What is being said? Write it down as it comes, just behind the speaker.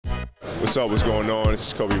What's up? What's going on? This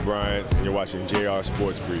is Kobe Bryant, and you're watching JR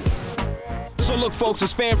Sports Brief. So look, folks,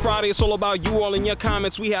 it's Fan Friday. It's all about you all in your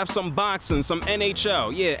comments. We have some boxing, some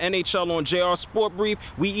NHL. Yeah, NHL on JR Sport Brief.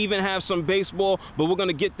 We even have some baseball, but we're going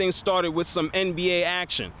to get things started with some NBA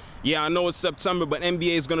action. Yeah, I know it's September, but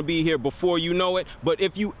NBA is going to be here before you know it. But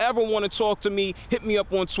if you ever want to talk to me, hit me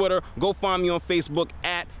up on Twitter. Go find me on Facebook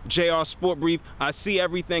at JR Sport Brief. I see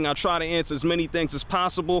everything. I try to answer as many things as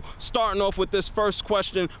possible. Starting off with this first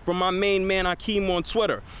question from my main man, Akeem, on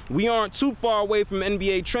Twitter. We aren't too far away from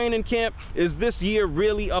NBA training camp. Is this year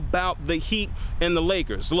really about the Heat and the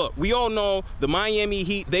Lakers? Look, we all know the Miami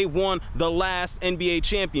Heat, they won the last NBA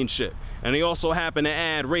championship. And they also happen to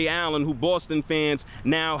add Ray Allen, who Boston fans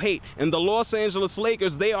now hate. And the Los Angeles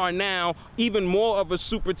Lakers, they are now even more of a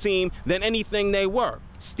super team than anything they were.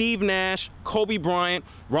 Steve Nash, Kobe Bryant,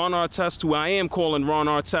 Ron Artest, who I am calling Ron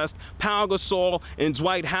Artest, Pau Gasol, and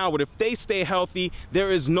Dwight Howard. If they stay healthy,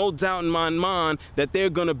 there is no doubt in my mind that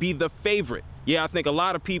they're going to be the favorite. Yeah, I think a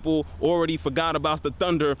lot of people already forgot about the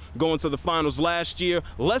Thunder going to the finals last year.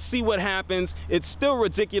 Let's see what happens. It's still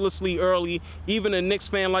ridiculously early. Even a Knicks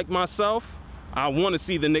fan like myself, I want to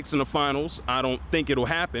see the Knicks in the finals. I don't think it'll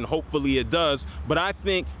happen. Hopefully it does. But I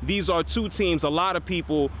think these are two teams a lot of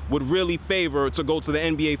people would really favor to go to the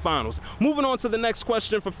NBA finals. Moving on to the next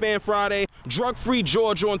question for Fan Friday. Drug-Free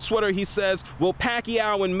George on Twitter, he says, will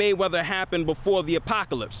Pacquiao and Mayweather happen before the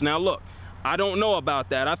apocalypse? Now look, I don't know about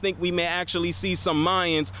that. I think we may actually see some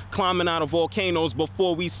Mayans climbing out of volcanoes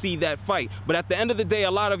before we see that fight. But at the end of the day, a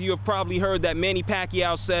lot of you have probably heard that Manny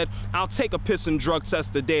Pacquiao said, I'll take a piss and drug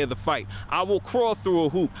test the day of the fight. I will crawl through a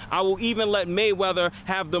hoop. I will even let Mayweather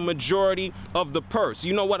have the majority of the purse.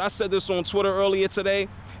 You know what? I said this on Twitter earlier today.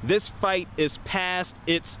 This fight is past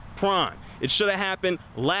its prime. It should have happened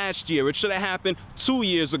last year. It should have happened 2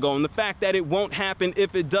 years ago. And the fact that it won't happen,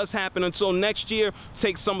 if it does happen until next year,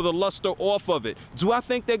 takes some of the luster off of it. Do I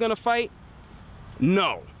think they're going to fight?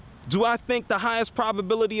 No. Do I think the highest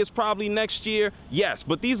probability is probably next year? Yes,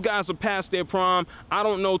 but these guys are past their prime. I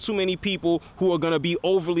don't know too many people who are going to be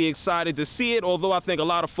overly excited to see it, although I think a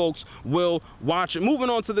lot of folks will watch it. Moving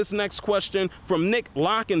on to this next question from Nick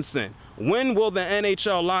Lockinson. When will the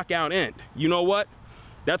NHL lockout end? You know what?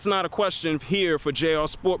 That's not a question here for JR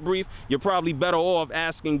Sport Brief. You're probably better off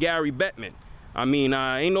asking Gary Bettman. I mean,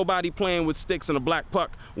 ain't nobody playing with sticks and a black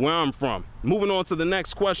puck where I'm from. Moving on to the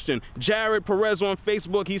next question. Jared Perez on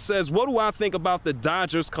Facebook, he says, what do I think about the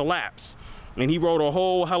Dodgers collapse? And he wrote a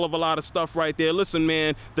whole hell of a lot of stuff right there. Listen,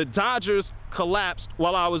 man, the Dodgers collapsed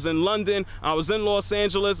while I was in London. I was in Los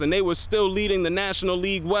Angeles, and they were still leading the National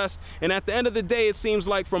League West. And at the end of the day, it seems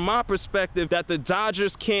like, from my perspective, that the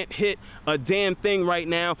Dodgers can't hit a damn thing right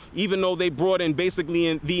now, even though they brought in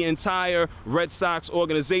basically the entire Red Sox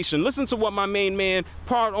organization. Listen to what my main man,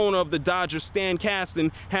 part owner of the Dodgers, Stan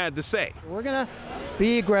Kasten, had to say. We're going to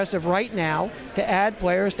be aggressive right now to add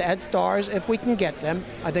players, to add stars, if we can get them.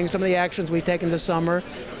 I think some of the actions we've taken this summer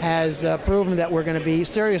has proven that we're going to be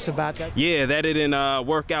serious about that. Yeah, that didn't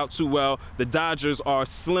work out too well. The Dodgers are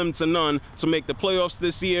slim to none to make the playoffs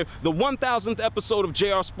this year. The 1000th episode of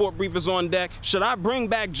JR Sport Brief is on deck. Should I bring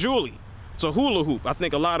back Julie to hula hoop? I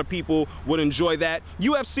think a lot of people would enjoy that.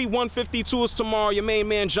 UFC 152 is tomorrow. Your main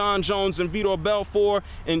man John Jones and Vitor Belfort,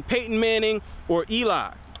 and Peyton Manning or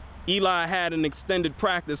Eli. Eli had an extended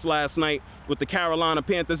practice last night with the Carolina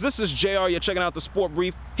Panthers. This is JR. You're checking out the Sport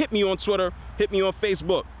Brief. Hit me on Twitter. Hit me on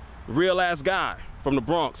Facebook. Real ass guy from the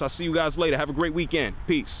Bronx. I'll see you guys later. Have a great weekend.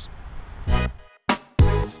 Peace.